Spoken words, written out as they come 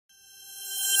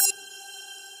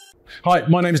Hi,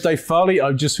 my name is Dave Farley.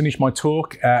 I've just finished my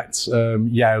talk at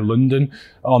YOW London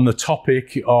on the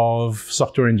topic of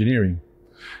software engineering.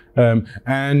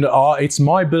 It's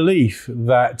my belief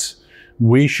that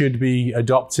we should be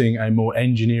adopting a more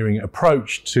engineering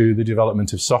approach to the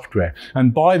development of software.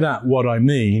 And by that, what I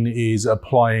mean is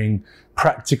applying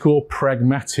practical,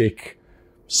 pragmatic,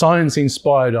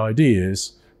 science-inspired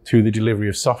ideas to the delivery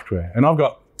of software. And I've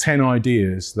got 10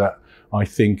 ideas that I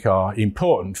think are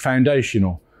important,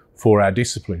 foundational for our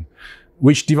discipline,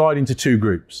 which divide into two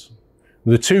groups.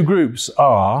 The two groups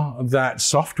are that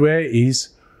software is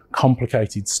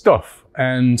complicated stuff,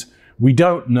 and we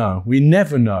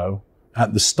never know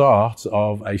at the start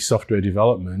of a software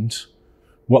development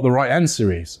what the right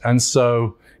answer is. And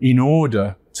so in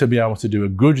order to be able to do a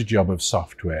good job of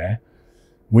software,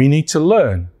 we need to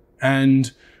learn,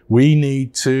 and we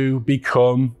need to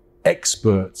become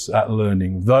experts at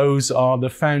learning. Those are the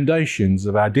foundations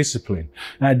of our discipline.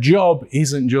 Our job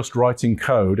isn't just writing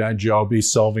code. Our job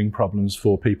is solving problems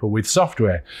for people with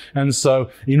software. And so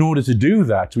in order to do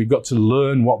that, we've got to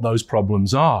learn what those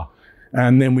problems are.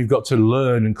 And then we've got to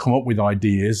learn and come up with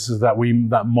ideas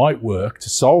that might work to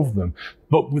solve them,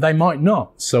 but they might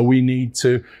not. So we need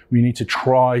to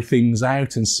try things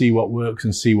out and see what works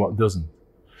and see what doesn't.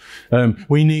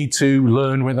 We need to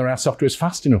learn whether our software is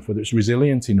fast enough, whether it's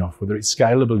resilient enough, whether it's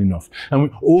scalable enough.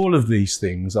 And all of these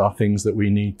things are things that we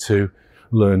need to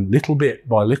learn little bit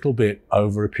by little bit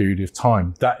over a period of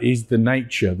time. That is the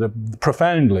nature,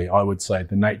 profoundly, I would say,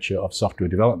 the nature of software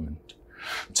development.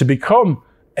 To become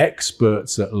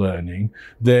experts at learning,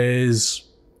 there's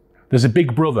a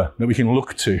big brother that we can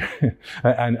look to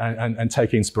and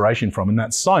take inspiration from, and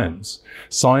that's science.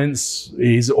 Science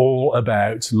is all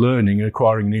about learning and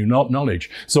acquiring new knowledge.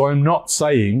 So I'm not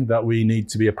saying that we need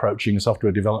to be approaching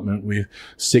software development with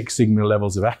 6 Sigma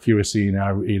levels of accuracy in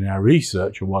our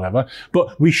research or whatever,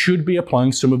 but we should be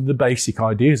applying some of the basic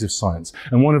ideas of science.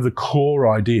 And one of the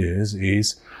core ideas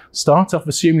is start off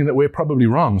assuming that we're probably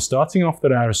wrong, starting off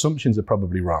that our assumptions are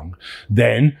probably wrong.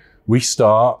 Then we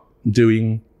start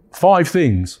doing 5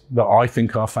 things that I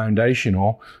think are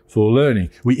foundational for learning.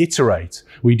 We iterate.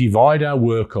 We divide our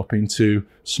work up into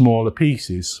smaller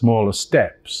pieces, smaller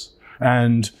steps,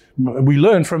 and we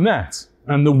learn from that.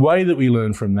 And the way that we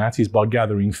learn from that is by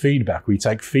gathering feedback. We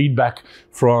take feedback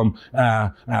from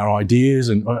our ideas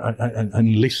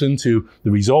and listen to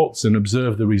the results and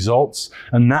observe the results.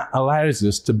 And that allows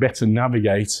us to better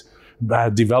navigate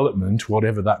our development,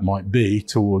 whatever that might be,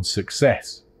 towards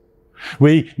success.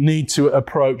 We need to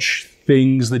approach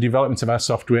things, the development of our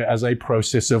software, as a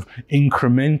process of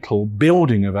incremental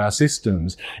building of our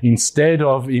systems. Instead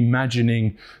of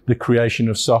imagining the creation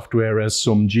of software as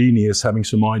some genius having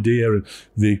some idea and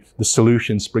the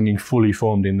solution springing fully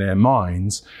formed in their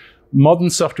minds, modern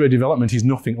software development is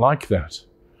nothing like that,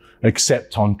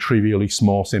 except on trivially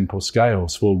small, simple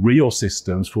scales. For real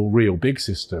systems, for real big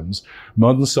systems,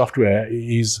 modern software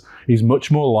is much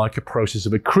more like a process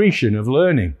of accretion, of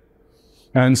learning.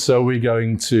 And so we're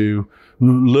going to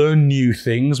learn new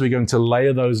things. We're going to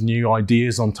layer those new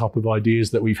ideas on top of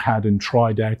ideas that we've had and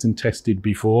tried out and tested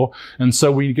before. And so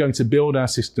we're going to build our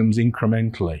systems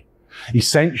incrementally.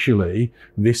 Essentially,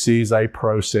 this is a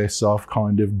process of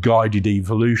kind of guided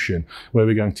evolution, where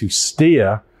we're going to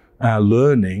steer our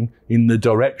learning in the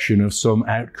direction of some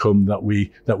outcome that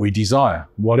we desire,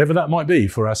 whatever that might be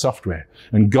for our software,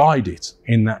 and guide it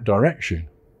in that direction.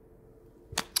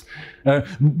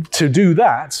 To do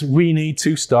that, we need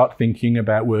to start thinking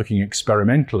about working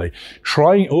experimentally,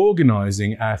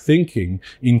 organizing our thinking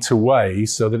into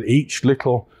ways so that each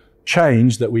little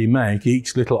change that we make,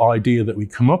 each little idea that we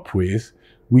come up with,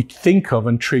 we think of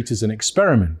and treat as an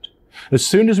experiment. As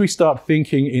soon as we start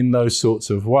thinking in those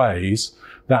sorts of ways,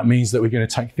 that means that we're going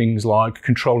to take things like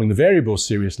controlling the variables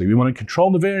seriously. We want to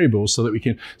control the variables so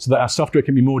that our software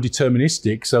can be more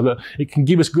deterministic, so that it can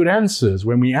give us good answers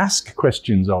when we ask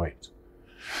questions of it.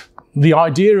 The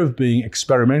idea of being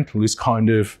experimental is kind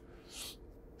of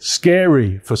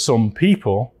scary for some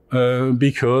people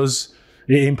because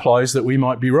it implies that we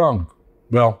might be wrong.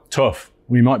 Well, tough,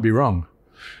 we might be wrong.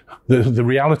 The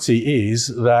reality is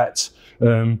that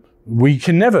we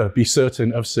can never be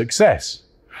certain of success.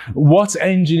 What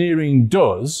engineering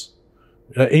does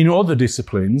in other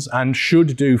disciplines, and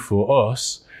should do for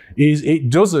us, is it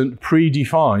doesn't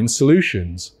predefine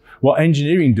solutions. What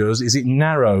engineering does is it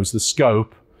narrows the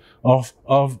scope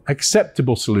of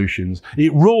acceptable solutions.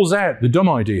 It rules out the dumb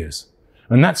ideas.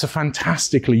 And that's a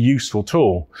fantastically useful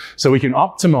tool. So we can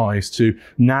optimize to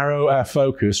narrow our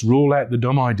focus, rule out the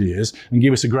dumb ideas, and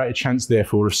give us a greater chance,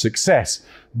 therefore, of success.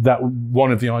 That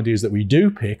one of the ideas that we do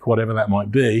pick, whatever that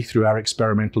might be, through our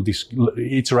experimental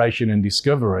iteration and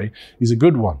discovery, is a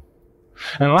good one.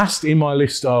 And last in my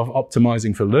list of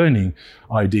optimizing for learning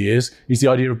ideas is the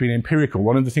idea of being empirical.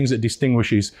 One of the things that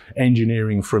distinguishes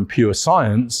engineering from pure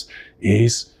science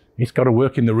is it's got to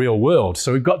work in the real world.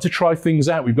 So we've got to try things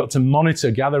out. We've got to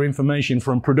monitor, gather information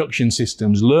from production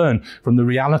systems, learn from the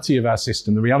reality of our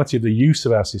system, the reality of the use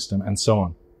of our system, and so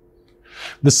on.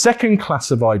 The second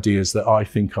class of ideas that I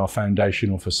think are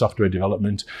foundational for software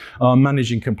development are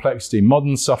managing complexity.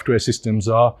 Modern software systems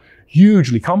are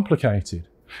hugely complicated.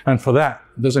 And for that,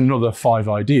 there's another 5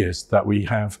 ideas that we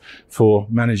have for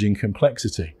managing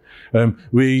complexity.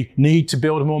 We need to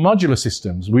build more modular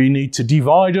systems. We need to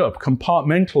divide up,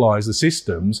 compartmentalize the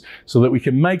systems so that we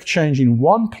can make change in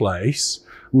one place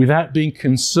without being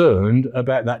concerned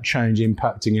about that change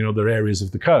impacting in other areas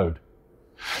of the code.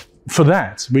 For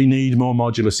that, we need more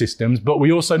modular systems, but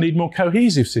we also need more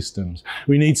cohesive systems.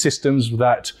 We need systems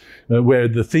that, where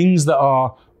the things that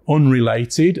are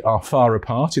unrelated are far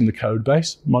apart in the code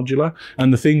base, modular,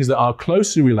 and the things that are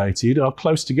closely related are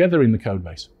close together in the code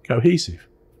base, cohesive.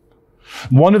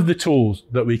 One of the tools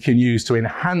that we can use to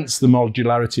enhance the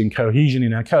modularity and cohesion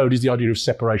in our code is the idea of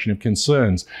separation of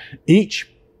concerns.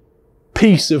 Each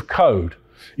piece of code,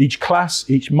 each class,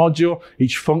 each module,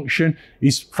 each function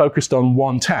is focused on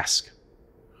one task.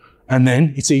 And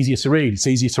then it's easier to read, it's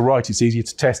easier to write, it's easier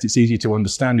to test, it's easier to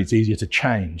understand, it's easier to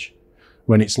change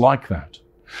when it's like that.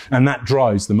 And that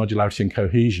drives the modularity and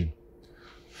cohesion.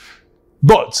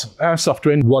 But our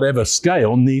software, in whatever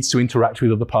scale, needs to interact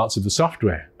with other parts of the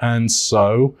software. And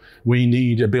so we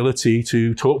need ability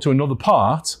to talk to another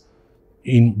part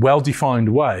in well-defined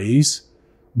ways,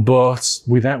 but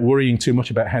without worrying too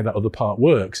much about how that other part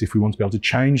works if we want to be able to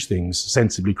change things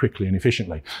sensibly, quickly, and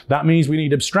efficiently. That means we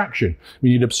need abstraction. We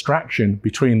need abstraction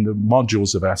between the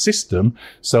modules of our system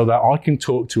so that I can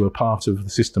talk to a part of the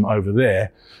system over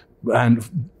there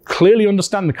and clearly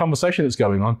understand the conversation that's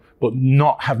going on, but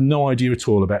have no idea at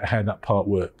all about how that part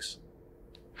works.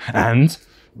 And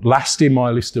last in my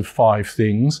list of 5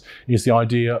 things is the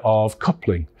idea of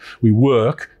coupling. We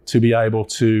work to be able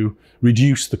to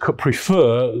reduce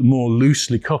prefer more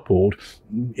loosely coupled.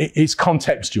 It's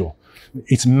contextual.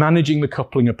 It's managing the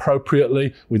coupling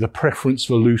appropriately with a preference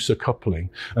for looser coupling.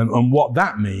 And what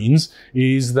that means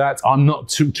is that I'm not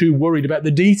too worried about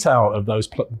the detail of those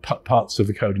parts of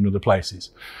the code in other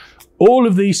places. All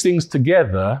of these things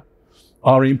together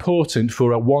are important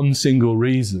for one single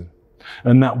reason.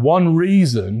 And that one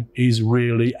reason is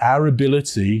really our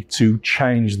ability to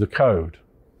change the code.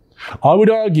 I would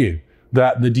argue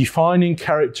that the defining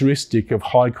characteristic of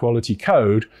high quality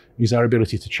code is our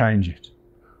ability to change it.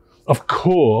 Of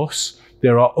course,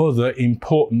 there are other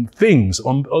important things,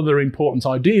 other important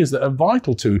ideas that are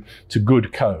vital to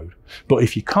good code. But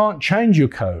if you can't change your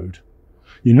code,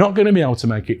 you're not going to be able to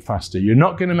make it faster. You're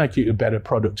not going to make it a better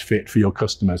product fit for your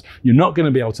customers. You're not going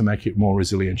to be able to make it more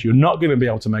resilient. You're not going to be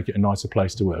able to make it a nicer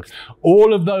place to work.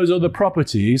 All of those other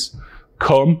properties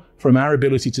come from our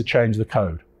ability to change the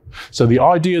code. So the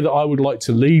idea that I would like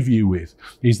to leave you with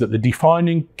is that the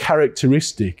defining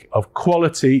characteristic of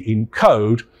quality in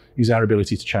code is our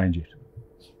ability to change it.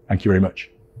 Thank you very much.